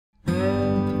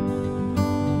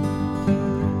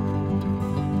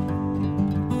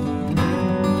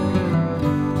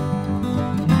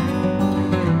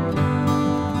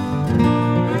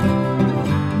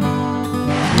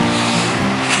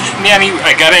Danny,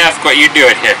 I gotta ask what you're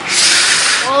doing here.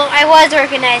 Well, I was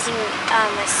organizing a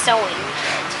sewing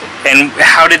kit. And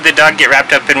how did the dog get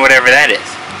wrapped up in whatever that is?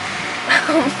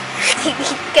 He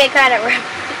kind of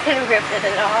ripped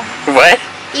it off. What?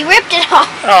 He ripped it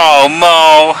off. Oh,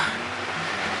 Mo.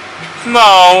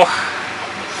 Mo.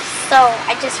 So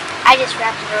I just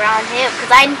wrapped it around him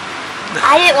because I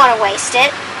didn't want to waste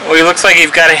it. Well, he looks like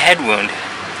he's got a head wound.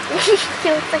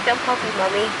 He looks like a puppy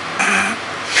mummy.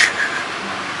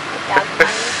 Dog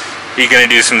mummy. You gonna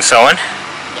do some sewing?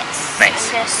 Yes. Nice.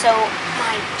 I'm gonna sew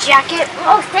my jacket.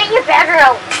 Oh, take your bag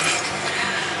out.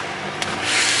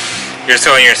 You're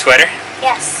sewing your sweater?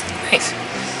 Yes. Nice. I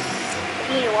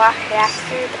need to wash it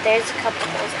after, but there's a couple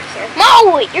holes right here.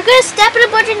 Mo, you're gonna step in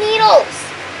a bunch of needles.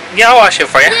 Yeah, I'll wash it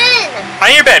for you.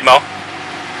 On your bed, Mo.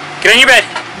 Get on your bed.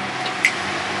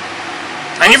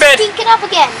 On your bed. Stink it up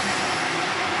again.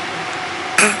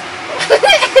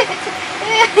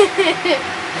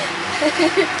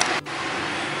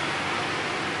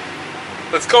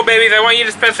 Let's go, babies. I want you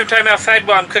to spend some time outside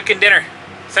while I'm cooking dinner.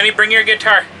 Sonny, bring your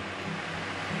guitar.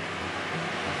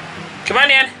 Come on,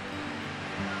 Nan.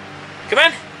 Come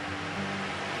on.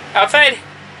 Outside.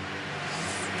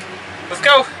 Let's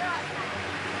go.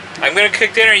 I'm going to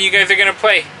cook dinner and you guys are going to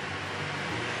play.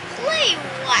 Play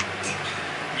what?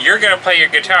 You're going to play your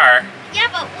guitar. Yeah,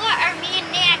 but what are me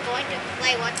and Nan going to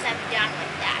play once I'm done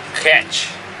with that? Catch.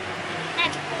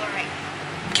 That's boring.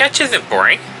 Catch isn't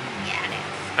boring. Yeah, it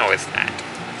is. No, it's not.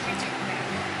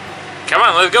 Come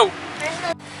on, let's go. I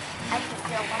can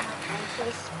feel one more time,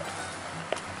 please.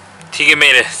 Tegan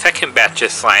made a second batch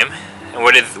of slime. And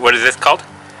what is this called?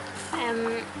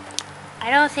 I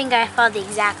don't think I followed the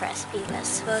exact recipe, but it's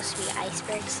supposed to be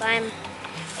iceberg slime.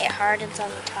 It hardens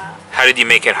on the top. How did you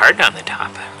make it harden on the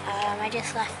top? I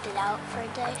just left it out for a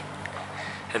day.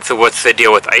 And so what's the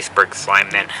deal with iceberg slime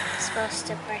then? It's supposed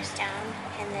to burst down,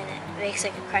 and then it makes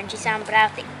like a crunchy sound, but I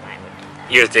don't think mine would do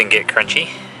that. Yours didn't get crunchy?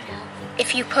 No.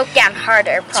 If you poke down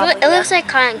harder, probably. So it looks like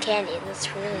cotton candy. It's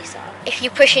really soft. If you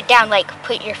push it down, like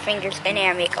put your fingers in there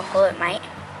and make a hole, it might.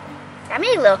 That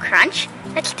made a little crunch.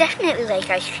 That's definitely like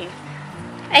ice cream.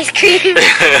 Ice cream.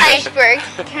 Iceberg.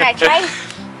 Can I try?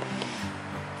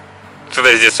 So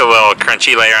there's just a little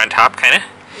crunchy layer on top, kind of?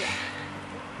 Yeah.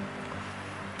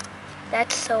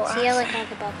 That's so awesome. See how like all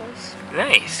the bubbles?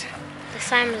 Nice. The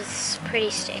slime is pretty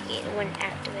sticky. It wouldn't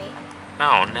activate.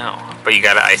 Oh no. But you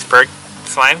got an iceberg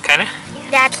slime, kind of? Yeah.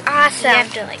 That's awesome. You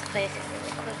have to like play with it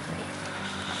really quickly.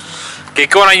 Get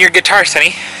going on your guitar,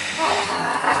 Sonny.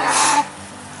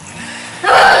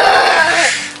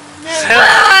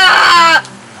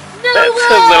 That's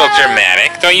a little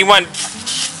dramatic. Don't you want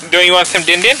some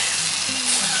din din? Of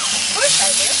course I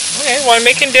do. Okay, well I'm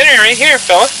making dinner right here,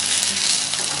 fella.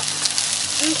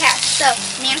 Okay, so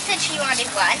Nam said she wanted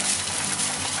one.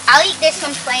 I'll eat this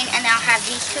one plain, and I'll have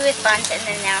these two with buns, and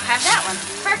then I'll have that one.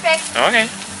 Perfect. Okay.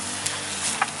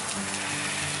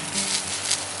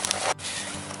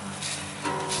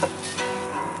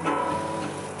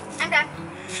 I'm done.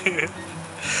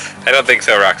 I don't think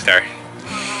so, Rockstar.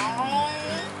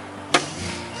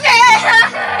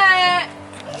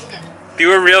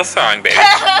 Do a real song, baby.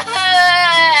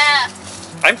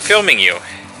 I'm filming you,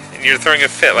 and you're throwing a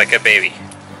fit like a baby.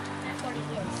 That's what he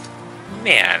is.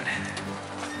 Man.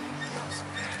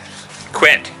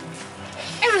 Quit.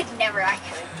 I would never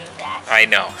actually do that. I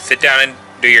know. Sit down and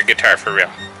do your guitar for real.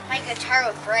 My guitar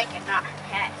would break and not her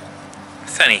head.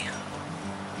 Sonny.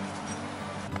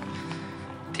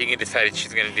 Tegan decided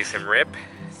she's going to do some rip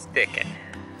sticking.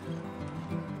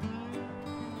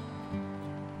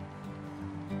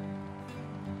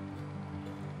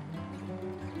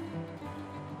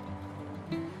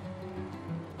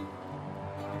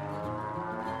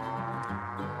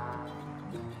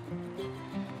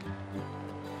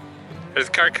 There's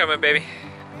a car coming, baby.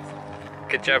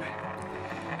 Good job.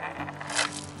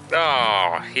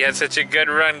 Oh, he had such a good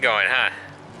run going, huh?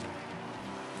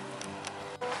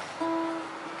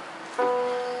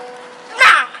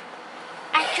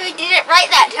 Actually did it right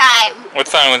that time. What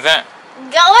song was that?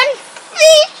 Going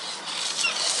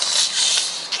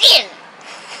fishing.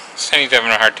 Sonny's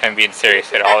having a hard time being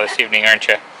serious at all this evening, aren't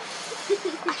you?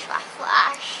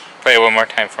 Flash. Play it one more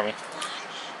time for me.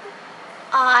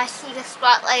 Oh, I see the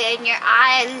spotlight in your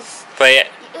eyes. Play it.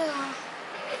 Ugh.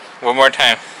 One more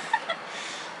time.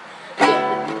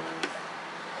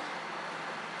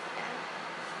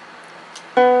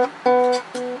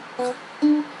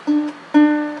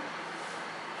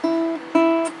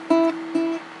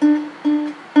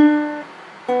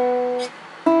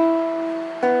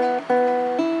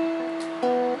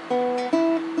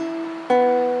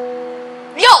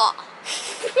 Yeah.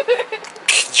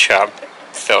 Good job,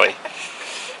 silly.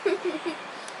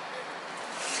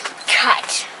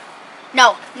 Cut.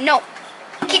 No, no.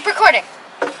 Keep recording.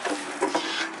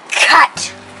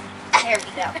 Cut. There we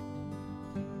go.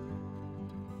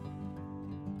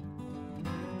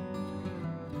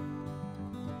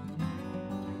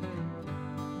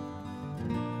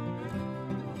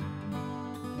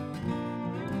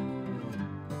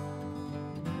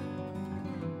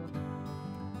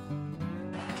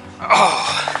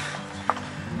 Oh,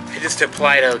 I just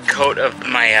applied a coat of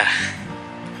my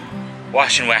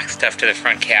wash and wax stuff to the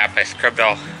front cap. I scrubbed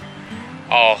all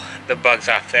the bugs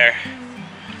off there.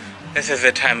 This is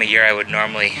the time of year I would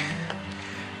normally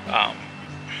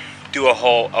do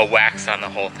a wax on the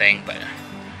whole thing, but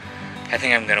I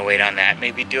think I'm gonna wait on that.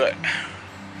 Maybe do it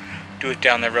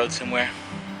down the road somewhere.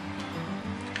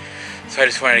 So I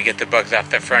just wanted to get the bugs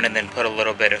off the front and then put a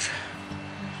little bit of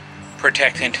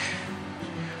protectant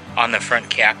on the front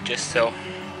cap, just so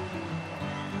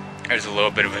there's a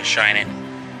little bit of a shine and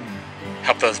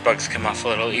help those bugs come off a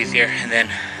little easier. And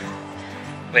then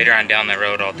later on down the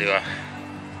road I'll do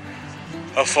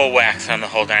a full wax on the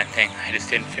whole darn thing. I just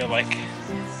didn't feel like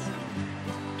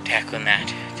tackling that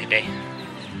today.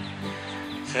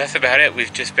 So that's about it.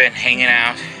 We've just been hanging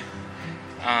out.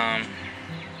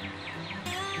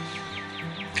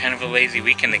 Kind of a lazy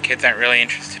weekend. The kids aren't really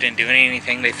interested in doing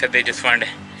anything. They said they just wanted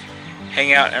to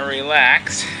hang out and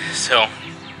relax, so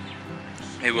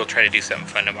maybe we'll try to do something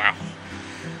fun tomorrow.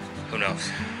 Who knows?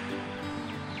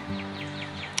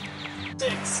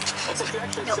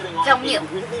 No, film you.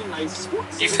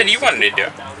 You said you wanted to do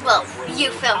it. Well,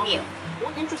 you film you.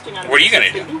 What are you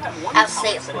gonna do? I'll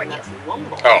say it for you.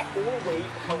 Oh.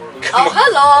 Oh,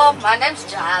 hello, my name's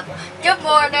Job. Good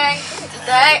morning.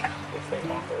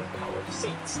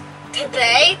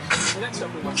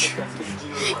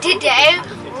 Today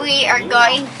we are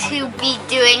going to be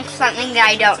doing something that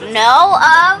I don't know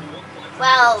of.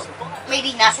 Well,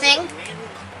 maybe nothing,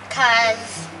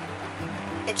 because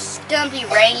it's going to be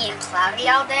rainy and cloudy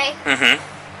all day.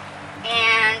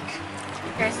 And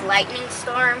there's a lightning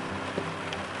storm.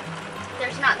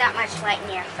 There's not that much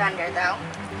lightning or thunder, though.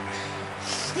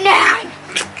 Nah!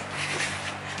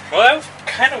 Well, that was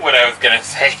kind of what I was gonna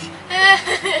say.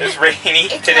 It's rainy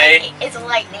today. It's a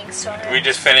lightning storm. We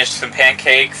just finished some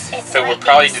pancakes, so we're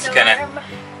probably just gonna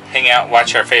hang out and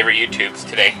watch our favorite YouTubes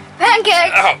today.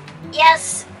 Pancakes! Oh.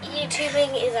 Yes,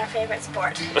 YouTubing is our favorite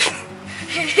sport.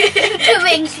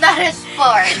 YouTubing's not a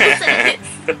sport.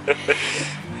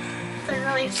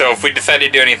 So if we decide to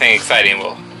do anything exciting,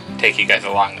 we'll take you guys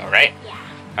along, though, right? Yeah.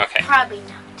 Okay. Probably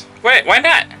not. Wait, why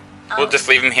not? We'll just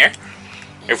leave them here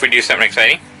if we do something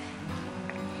exciting.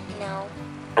 No.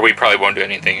 Or we probably won't do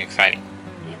anything exciting.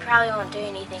 We probably won't do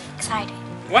anything exciting.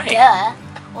 Why? Duh.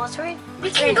 Well, it's rain. We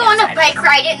can go on a bike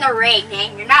ride in the rain,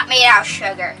 and you're not made out of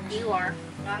sugar. You are.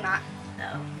 No, I'm not.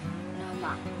 No. No, I'm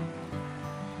not.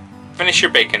 Finish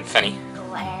your bacon, Sunny.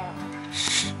 Glare.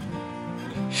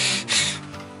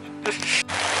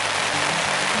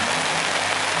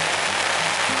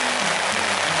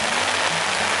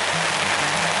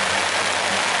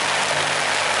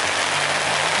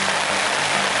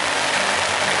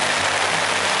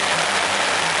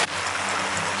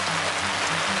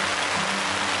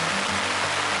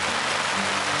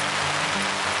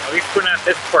 At least we're not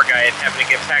this poor guy and having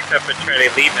to get packed up and try to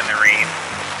leave in the rain.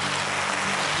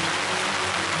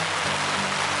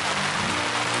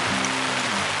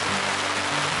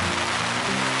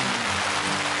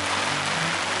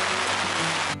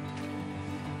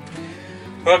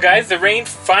 Well guys, the rain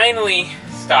finally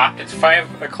stopped. It's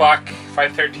 5 o'clock,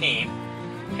 5:13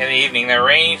 in the evening. The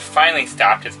rain finally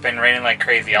stopped. It's been raining like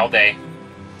crazy all day.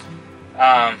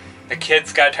 The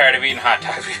kids got tired of eating hot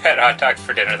dogs. We've had hot dogs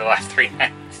for dinner the last 3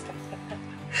 nights.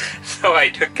 So I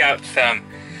took out I'm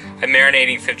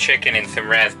marinating some chicken in some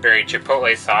raspberry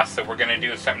chipotle sauce, so we're going to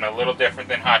do something a little different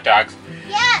than hot dogs.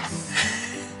 Yes!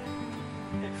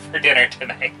 For dinner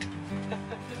tonight.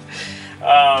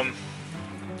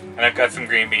 And I've got some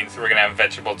green beans, so we're going to have a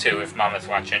vegetable too if Mama's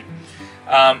watching.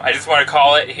 I just want to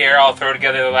call it here. I'll throw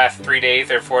together the last 3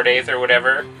 days or 4 days or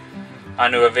whatever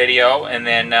onto a video, and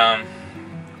then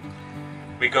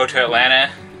we go to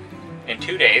Atlanta in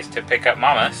 2 days to pick up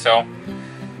Mama, so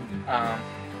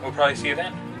we'll probably see you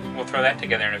then. We'll throw that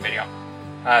together in a video.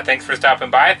 Thanks for stopping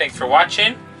by. Thanks for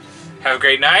watching. Have a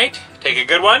great night. Take a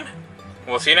good one.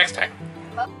 We'll see you next time.